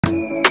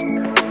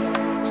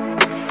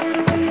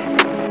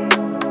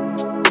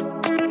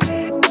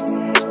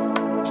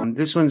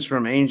This one's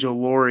from Angel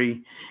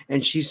Lori,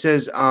 and she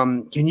says,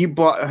 "Can you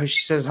block?"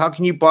 She says, "How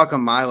can you block a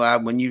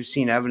MyLab when you've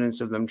seen evidence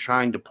of them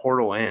trying to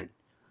portal in?"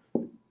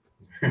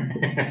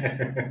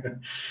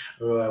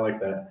 Oh, I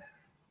like that.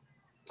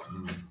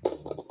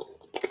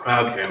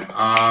 Okay.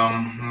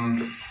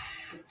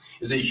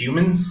 Is it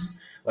humans?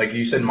 Like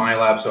you said,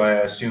 MyLab, so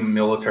I assume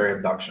military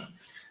abduction.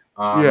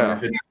 Yeah.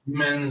 If it's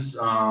humans,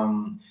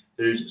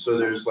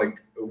 there's like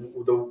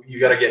you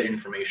got to get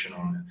information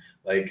on it.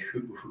 Like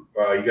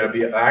you got to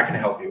be. I can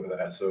help you with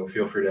that. So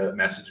feel free to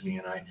message me,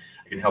 and I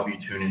can help you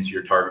tune into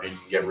your targeting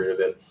and get rid of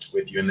it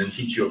with you, and then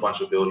teach you a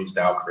bunch of abilities to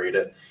outcreate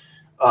it.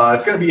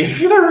 It's going to be if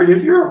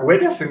you're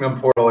witnessing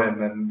them portal in,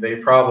 then they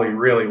probably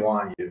really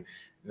want you.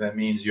 That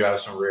means you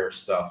have some rare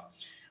stuff,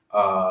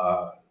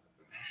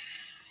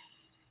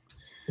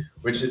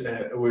 which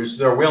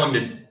they're willing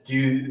to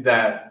do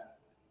that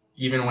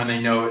even when they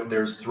know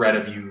there's threat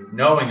of you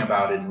knowing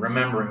about it and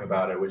remembering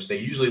about it, which they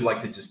usually like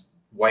to just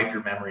wipe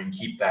your memory and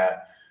keep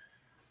that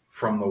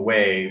from the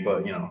way.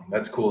 But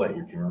that's cool that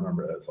you can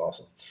remember. That's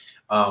awesome.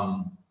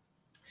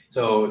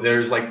 So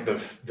there's like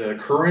the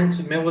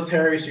current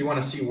military. So you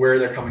want to see where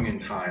they're coming in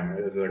time,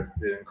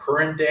 the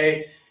current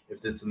day,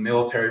 if it's the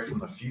military from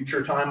the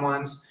future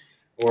timelines,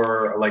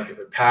 or like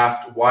the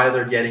past, why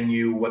they're getting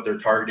you, what they're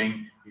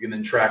targeting. You can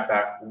then track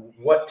back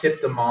what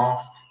tipped them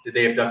off. Did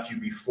they abduct you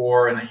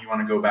before? And then you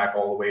want to go back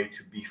all the way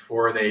to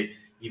before they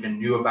even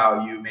knew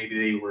about you. Maybe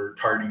they were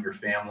targeting your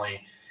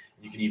family.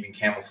 You can even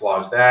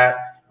camouflage that.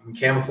 You can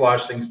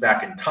camouflage things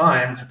back in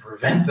time to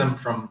prevent them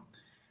from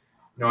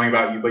knowing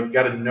about you, but you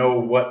got to know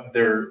what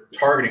they're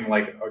targeting.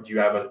 Like, do you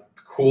have a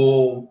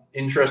cool,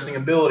 interesting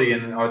ability,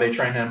 and are they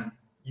trying to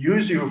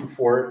use you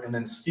for it and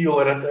then steal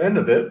it at the end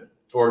of it,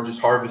 or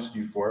just harvest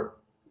you for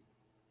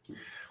it?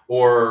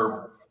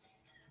 Or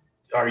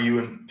are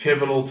you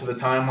pivotal to the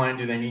timeline?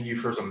 Do they need you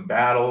for some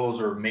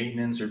battles or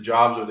maintenance or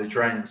jobs? Or are they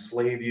trying to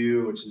enslave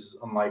you, which is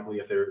unlikely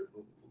if they're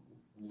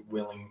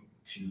willing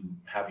to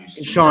have you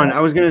see Sean, that.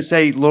 I was going to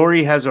say,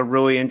 Lori has a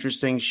really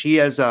interesting, she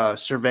has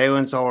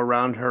surveillance all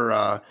around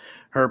her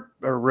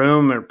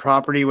room or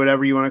property,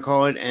 whatever you want to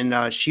call it.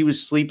 And she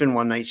was sleeping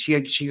one night.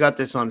 She got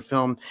this on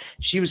film.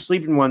 She was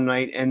sleeping one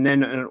night, and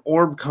then an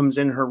orb comes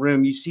in her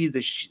room. You see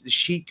the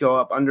sheet go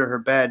up under her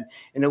bed,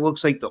 and it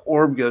looks like the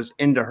orb goes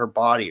into her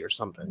body or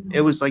something. Mm-hmm.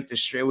 It was like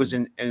it was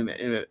and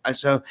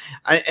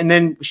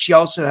then she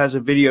also has a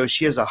video.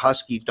 She has a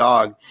husky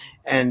dog.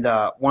 And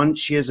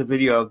she has a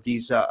video of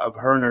these of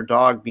her and her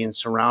dog being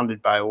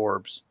surrounded by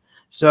orbs.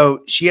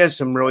 So she has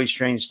some really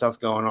strange stuff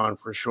going on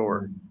for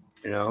sure,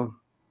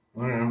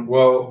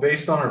 Well,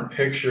 based on her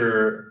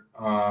picture,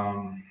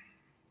 I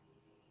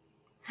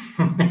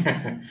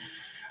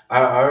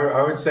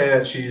would say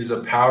that she's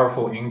a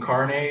powerful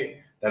incarnate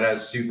that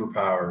has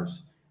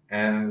superpowers,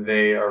 and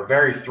they are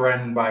very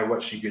threatened by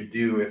what she could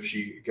do if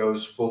she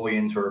goes fully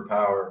into her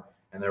power,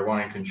 and they're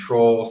wanting to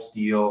control,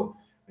 steal,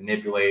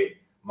 manipulate,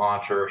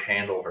 monitor,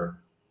 handle her.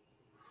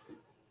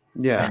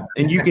 Yeah,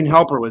 and you can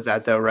help her with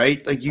that, though,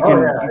 right? Like you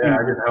can. I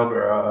can help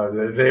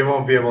her. They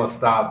won't be able to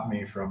stop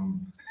me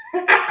from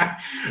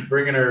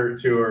bringing her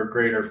to her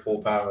greater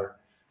full power.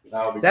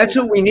 That's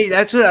cool. What we need.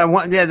 That's what I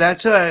want. Yeah,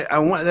 that's what I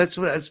want.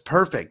 That's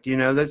perfect.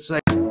 That's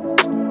like.